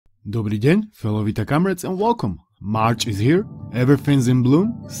Dobry dzień, fellow Vita comrades, and welcome! March is here, everything's in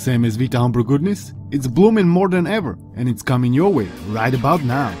bloom, same as Vita homebrew goodness. It's blooming more than ever, and it's coming your way, right about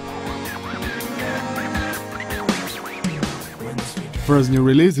now. First new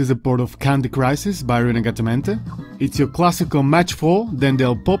release is a port of Candy Crisis by Renegade. It's your classical match 4, then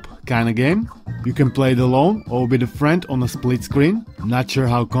they'll pop kinda game. You can play it alone or with a friend on a split screen. Not sure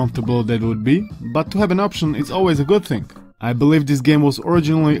how comfortable that would be, but to have an option is always a good thing. I believe this game was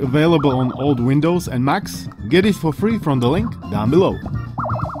originally available on old Windows and Macs. Get it for free from the link down below.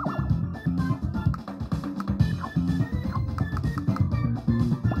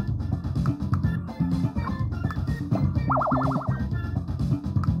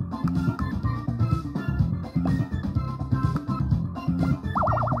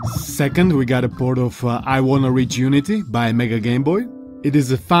 Second, we got a port of I Wanna Reach Unity by Mega Game Boy. It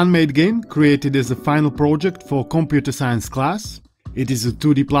is a fan-made game created as a final project for computer science class. It is a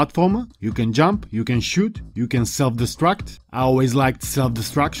 2D platformer. You can jump, you can shoot, you can self-destruct. I always liked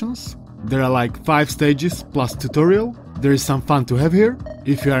self-destructions. There are like 5 stages plus tutorial. There is some fun to have here.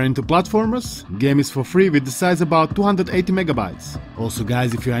 If you are into platformers, game is for free with the size about 280 megabytes. Also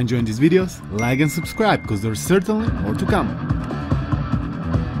guys, if you are enjoying these videos, like and subscribe, because there's certainly more to come.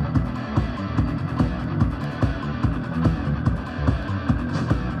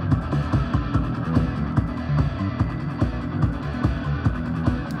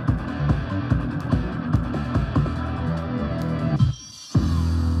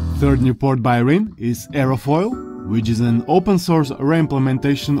 Third new port by Rin is Aerofoil, which is an open source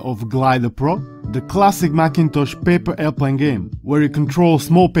re-implementation of Glider Pro, the classic Macintosh paper airplane game, where you control a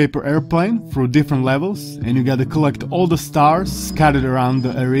small paper airplane through different levels and you gotta collect all the stars scattered around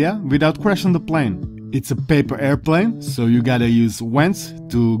the area without crashing the plane. It's a paper airplane, so you gotta use vents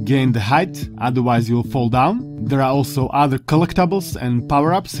to gain the height, otherwise you'll fall down. There are also other collectibles and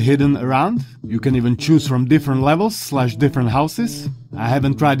power-ups hidden around. You can even choose from different levels / different houses. I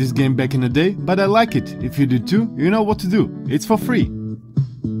haven't tried this game back in the day, but I like it. If you do too, you know what to do. It's for free.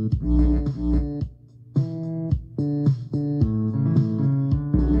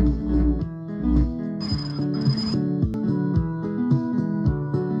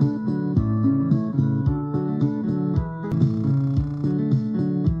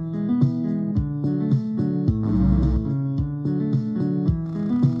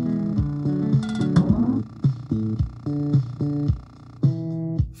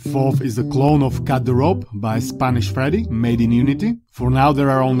 Fourth is a clone of Cut the Rope by Spanish Freddy, made in Unity. For now there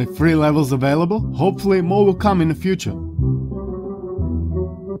are only 3 levels available, hopefully more will come in the future.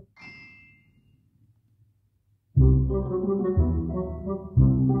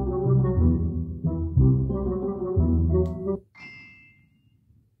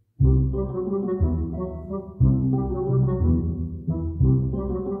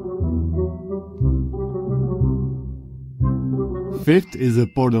 Fifth is a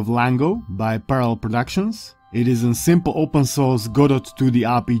port of Lango by Parallel Productions. It is a simple open source Godot 2D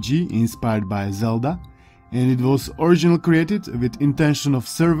RPG inspired by Zelda, and it was originally created with intention of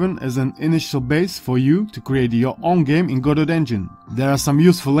serving as an initial base for you to create your own game in Godot engine. There are some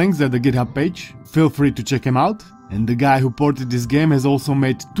useful links at the GitHub page, feel free to check them out, and the guy who ported this game has also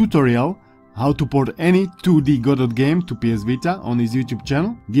made tutorial how to port any 2D Godot game to PS Vita on his YouTube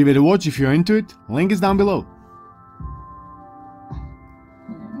channel. Give it a watch if you're into it, link is down below.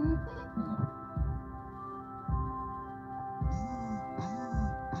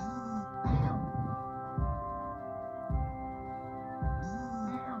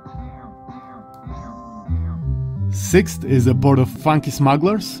 Sixth is a port of Funky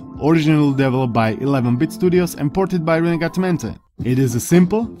Smugglers, originally developed by 11-bit Studios and ported by Renegade. It is a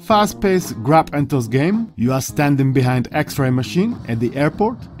simple, fast-paced grab and toss game. You are standing behind X-ray machine at the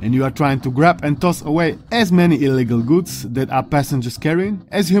airport and you are trying to grab and toss away as many illegal goods that are passengers carrying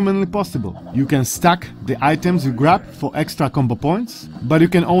as humanly possible. You can stack the items you grab for extra combo points, but you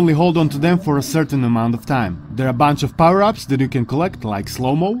can only hold on to them for a certain amount of time. There are a bunch of power-ups that you can collect, like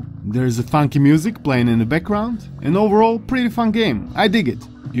slow-mo. There is a funky music playing in the background, and overall pretty fun game. I dig it.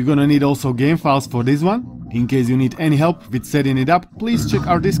 You're gonna need also game files for this one. In case you need any help with setting it up, please check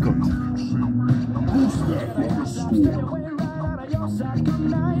our Discord.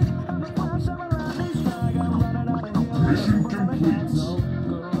 Mission complete.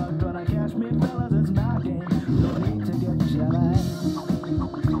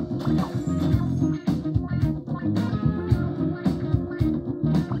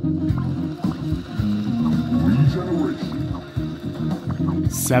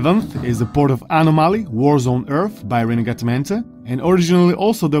 7th is a port of Anomaly Warzone Earth by Renegade, and originally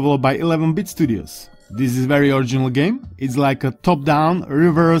also developed by 11-bit Studios. This is a very original game. It's like a top-down,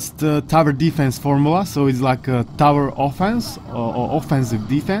 reversed tower defense formula, so it's like a tower offense or offensive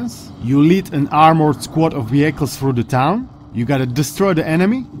defense. You lead an armored squad of vehicles through the town. You gotta destroy the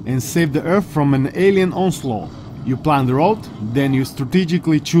enemy and save the Earth from an alien onslaught. You plan the road, then you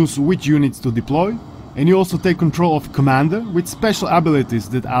strategically choose which units to deploy, and you also take control of Commander with special abilities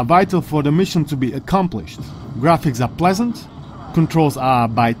that are vital for the mission to be accomplished. Graphics are pleasant, controls are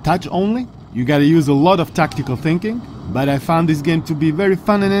by touch only. You gotta use a lot of tactical thinking, but I found this game to be very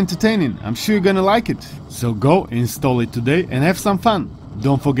fun and entertaining. I'm sure you're gonna like it. So go install it today and have some fun.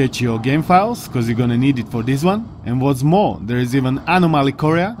 Don't forget your game files, cause you're gonna need it for this one. And what's more, there is even Anomaly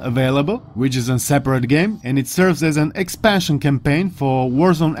Korea available, which is a separate game, and it serves as an expansion campaign for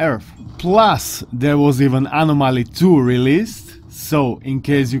Warzone Earth. Plus, there was even Anomaly 2 released, so in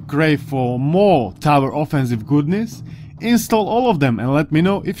case you crave for more tower offensive goodness, install all of them and let me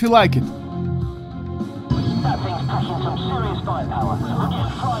know if you like it. That thing's packing some serious firepower. Look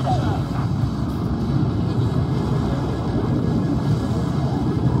at Friday.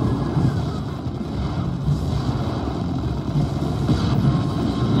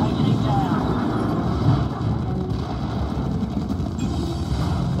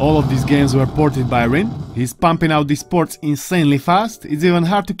 All of these games were ported by Rin. He's pumping out these ports insanely fast, it's even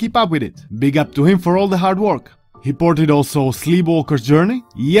hard to keep up with it. Big up to him for all the hard work. He ported also Sleepwalkers Journey,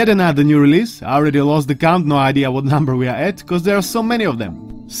 yet another new release. I already lost the count, no idea what number we are at, cause there are so many of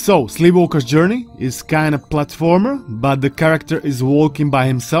them. So, Sleepwalkers Journey is kinda platformer, but the character is walking by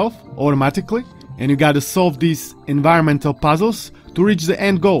himself, automatically, and you gotta solve these environmental puzzles to reach the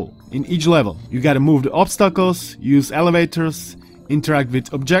end goal in each level. You gotta move the obstacles, use elevators, interact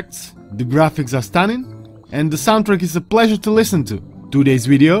with objects. The graphics are stunning, and the soundtrack is a pleasure to listen to. Today's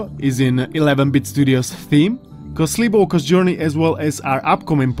video is in 11-bit Studios theme, cause Sleepwalkers Journey as well as our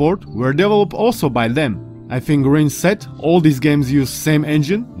upcoming port were developed also by them. I think Rin said all these games use same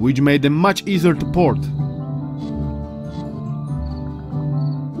engine, which made them much easier to port.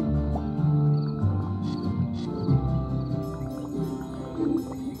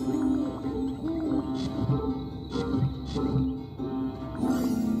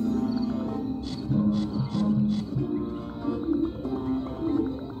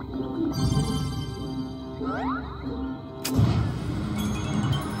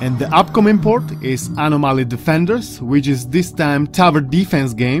 And the upcoming port is Anomaly Defenders, which is this time tower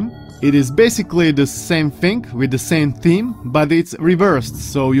defense game. It is basically the same thing with the same theme, but it's reversed,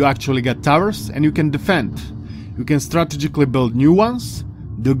 so you actually get towers and you can defend. You can strategically build new ones.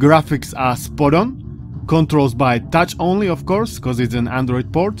 The graphics are spot on. Controls by touch only, of course, cause it's an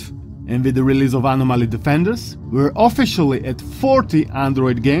Android port. And with the release of Anomaly Defenders, we're officially at 40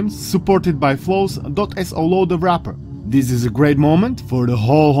 Android games supported by Flows.so loader wrapper. This is a great moment for the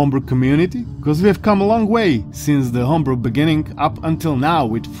whole homebrew community, cause we have come a long way since the homebrew beginning up until now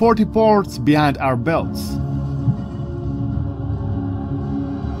with 40 ports behind our belts.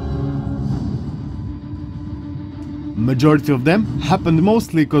 Majority of them happened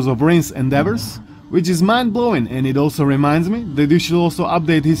mostly because of Rin's endeavors, which is mind-blowing, and it also reminds me that you should also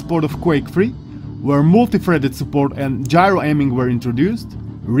update his port of QUake 3, where multi-threaded support and gyro aiming were introduced.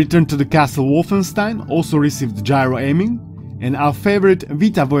 Return to the Castle Wolfenstein also received gyro aiming, and our favorite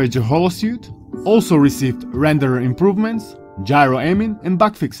Vita Voyager holosuit also received renderer improvements, gyro aiming and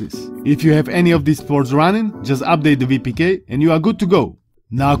bug fixes. If you have any of these ports running, just update the VPK and you are good to go.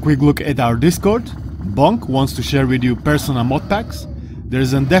 Now a quick look at our Discord. Bonk wants to share with you Persona mod packs. There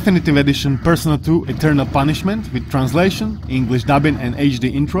is a definitive edition Persona 2 Eternal Punishment with translation, English dubbing and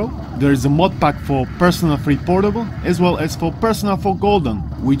HD intro. There is a mod pack for Persona 3 Portable as well as for Persona 4 Golden,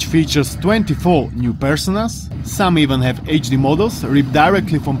 which features 24 new Personas. Some even have HD models ripped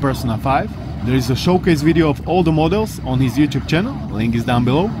directly from Persona 5. There is a showcase video of all the models on his YouTube channel, link is down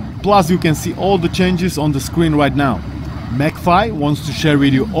below. Plus you can see all the changes on the screen right now. McFly wants to share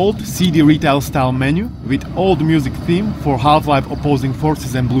with you old CD retail style menu with old music theme for Half-Life Opposing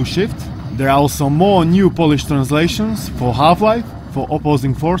Forces and Blue Shift. There are also more new Polish translations for Half-Life, for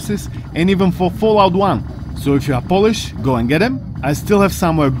Opposing Forces and even for Fallout 1. So if you are Polish, go and get them. I still have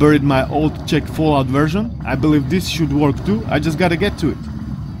somewhere buried my old Czech Fallout version. I believe this should work too, I just gotta get to it.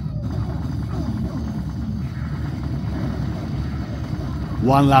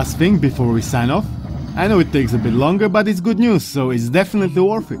 One last thing before we sign off. I know it takes a bit longer, but it's good news, so it's definitely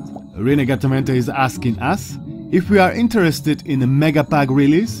worth it. Renegatamento is asking us if we are interested in a Megapack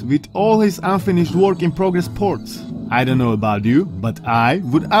release with all his unfinished work in progress ports. I don't know about you, but I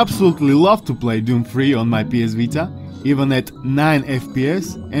would absolutely love to play Doom 3 on my PS Vita, even at 9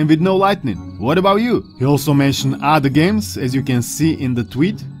 FPS and with no lightning. What about you? He also mentioned other games, as you can see in the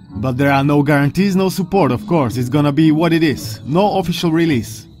tweet. But there are no guarantees, no support, of course, it's gonna be what it is, no official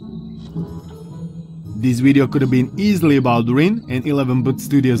release. This video could have been easily about Rin and 11-Bit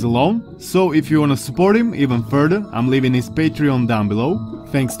Studios alone, so if you wanna support him even further, I'm leaving his Patreon down below.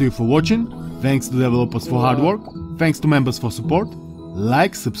 Thanks to you for watching, thanks to developers for hard work, thanks to members for support.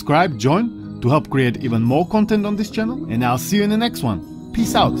 Like, subscribe, join to help create even more content on this channel, and I'll see you in the next one.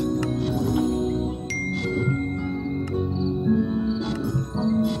 Peace out!